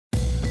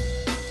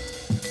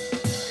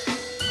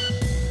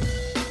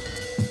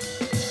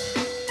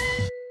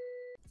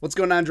What's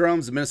going on,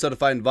 Jerome's? The Minnesota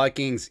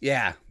Vikings.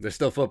 Yeah, there's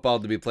still football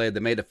to be played. They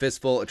made a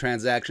fistful of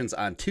transactions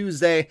on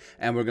Tuesday,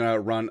 and we're going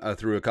to run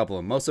through a couple of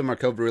them. Most of them are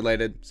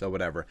COVID-related, so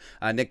whatever.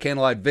 Nick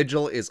Candlelight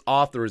Vigil is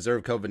off the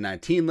reserve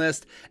COVID-19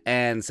 list,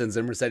 and since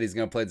Zimmer said he's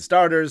going to play the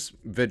starters,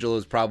 Vigil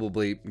is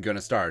probably going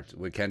to start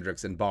with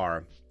Kendricks and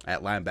Barr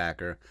at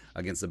linebacker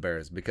against the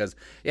Bears. Because,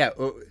 yeah,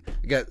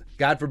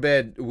 God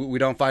forbid we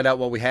don't find out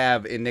what we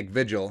have in Nick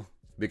Vigil,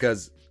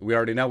 because we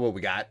already know what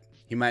we got.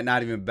 He might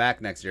not even be back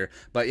next year.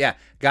 But yeah,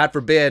 God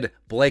forbid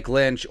Blake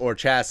Lynch or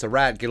Chaz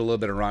Surratt get a little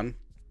bit of run.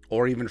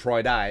 Or even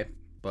Troy Dye.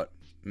 But,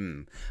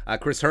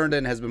 Chris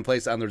Herndon has been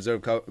placed on the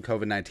reserve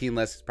COVID-19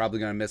 list. He's probably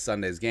going to miss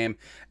Sunday's game.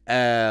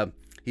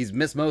 He's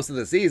missed most of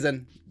the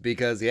season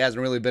because he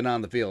hasn't really been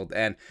on the field.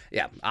 And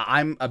yeah,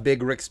 I'm a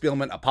big Rick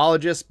Spielman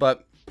apologist,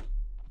 but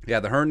yeah,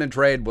 the Herndon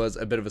trade was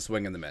a bit of a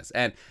swing and the miss.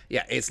 And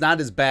yeah, it's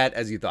not as bad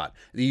as you thought.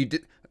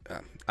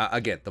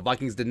 Again, the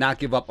Vikings did not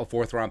give up a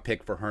 4th-round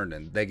pick for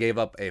Herndon. They gave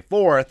up a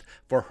 4th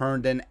for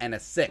Herndon and a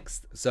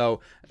 6th.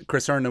 So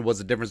Chris Herndon was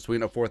the difference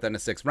between a 4th and a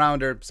 6th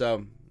rounder.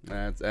 So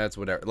that's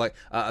whatever. Like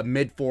a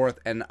mid 4th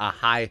and a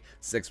high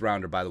 6th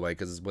rounder, by the way,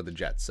 because it's with the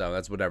Jets. So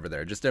that's whatever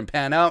there. Just didn't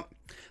pan out.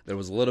 There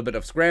was a little bit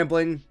of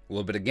scrambling, a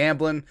little bit of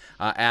gambling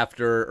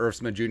after Irv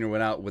Smith Jr.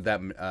 went out with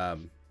that.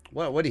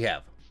 What do you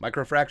have?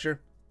 Microfracture?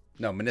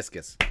 No,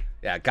 meniscus.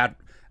 Yeah,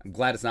 I'm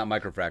glad it's not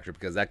microfracture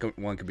because that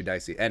one could be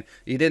dicey. And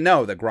he didn't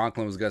know that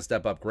Gronklin was going to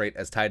step up great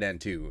as tight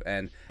end too.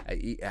 And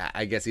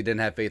I guess he didn't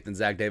have faith in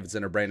Zach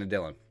Davidson or Brandon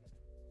Dillon.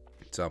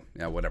 So,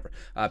 yeah, whatever.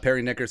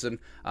 Perry Nickerson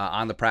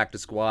on the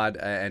practice squad,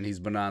 and he's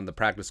been on the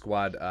practice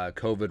squad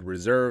COVID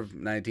reserve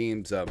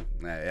 19. So,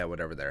 yeah,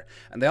 whatever there.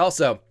 And they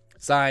also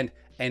signed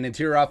an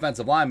interior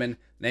offensive lineman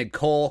named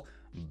Cole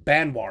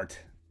Banwart,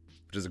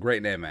 which is a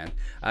great name, man.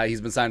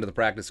 He's been signed to the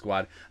practice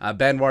squad.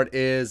 Banwart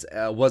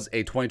was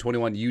a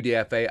 2021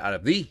 UDFA out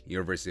of the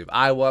University of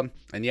Iowa.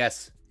 And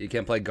yes, he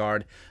can play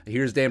guard.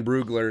 Here's Dan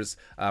Brugler's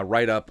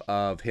write-up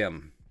of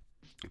him.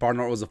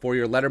 Barnhart was a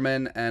 4-year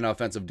letterman and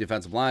offensive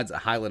defensive lines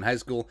at Highland High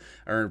School,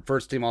 earned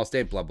first-team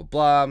All-State, blah,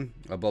 blah,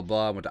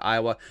 blah, went to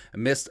Iowa.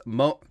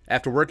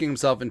 After working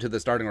himself into the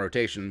starting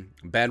rotation,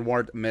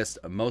 Banwart missed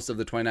most of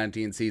the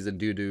 2019 season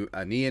due to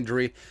a knee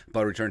injury,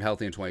 but returned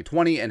healthy in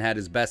 2020 and had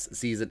his best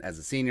season as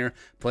a senior,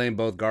 playing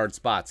both guard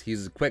spots. He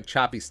uses quick,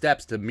 choppy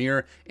steps to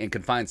mirror in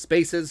confined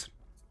spaces.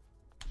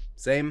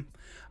 Same.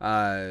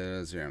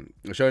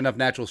 Showing enough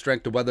natural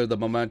strength to weather the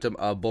momentum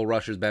of bull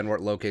rushers,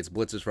 Banwart locates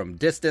blitzers from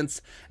distance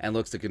and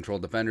looks to control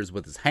defenders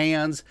with his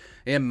hands.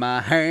 In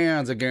my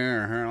hands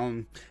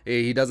again.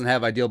 He doesn't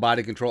have ideal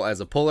body control as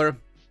a puller.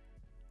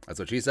 That's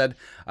what she said.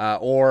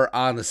 Or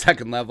on the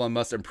second level, and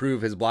must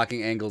improve his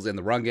blocking angles in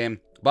the run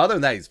game. But other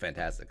than that, he's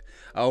fantastic.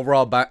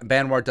 Overall,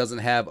 Banwart doesn't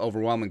have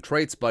overwhelming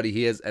traits, but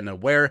he is an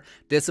aware,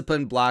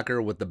 disciplined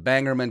blocker with the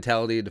banger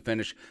mentality to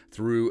finish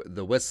through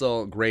the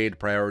whistle. Grade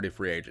priority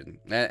free agent.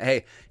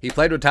 Hey, he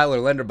played with Tyler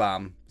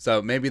Linderbaum,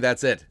 so maybe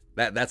that's it.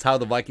 That's how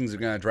the Vikings are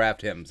going to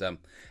draft him. So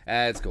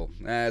it's cool.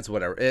 It's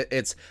whatever.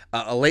 It's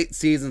a late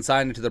season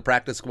sign into the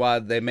practice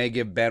squad. They may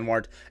give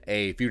Banwart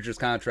a futures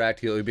contract.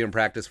 He'll be in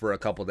practice for a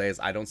couple days.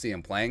 I don't see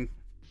him playing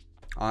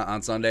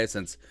on Sunday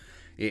since,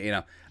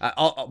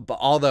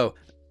 although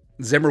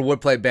Zimmer would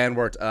play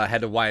Banwart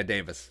ahead of Wyatt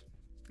Davis.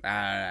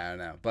 I don't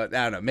know, but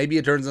I don't know. Maybe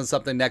it turns on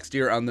something next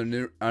year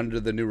under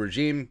the new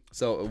regime,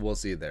 so we'll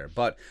see there.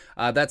 But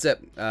that's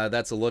it.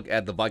 That's a look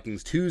at the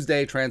Vikings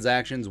Tuesday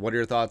transactions. What are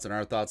your thoughts and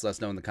our thoughts? Let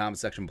us know in the comment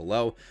section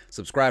below.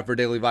 Subscribe for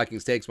daily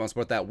Vikings takes. Want to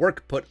support that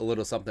work? Put a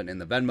little something in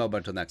the Venmo. But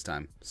until next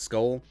time,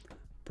 Skull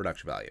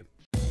Production Value.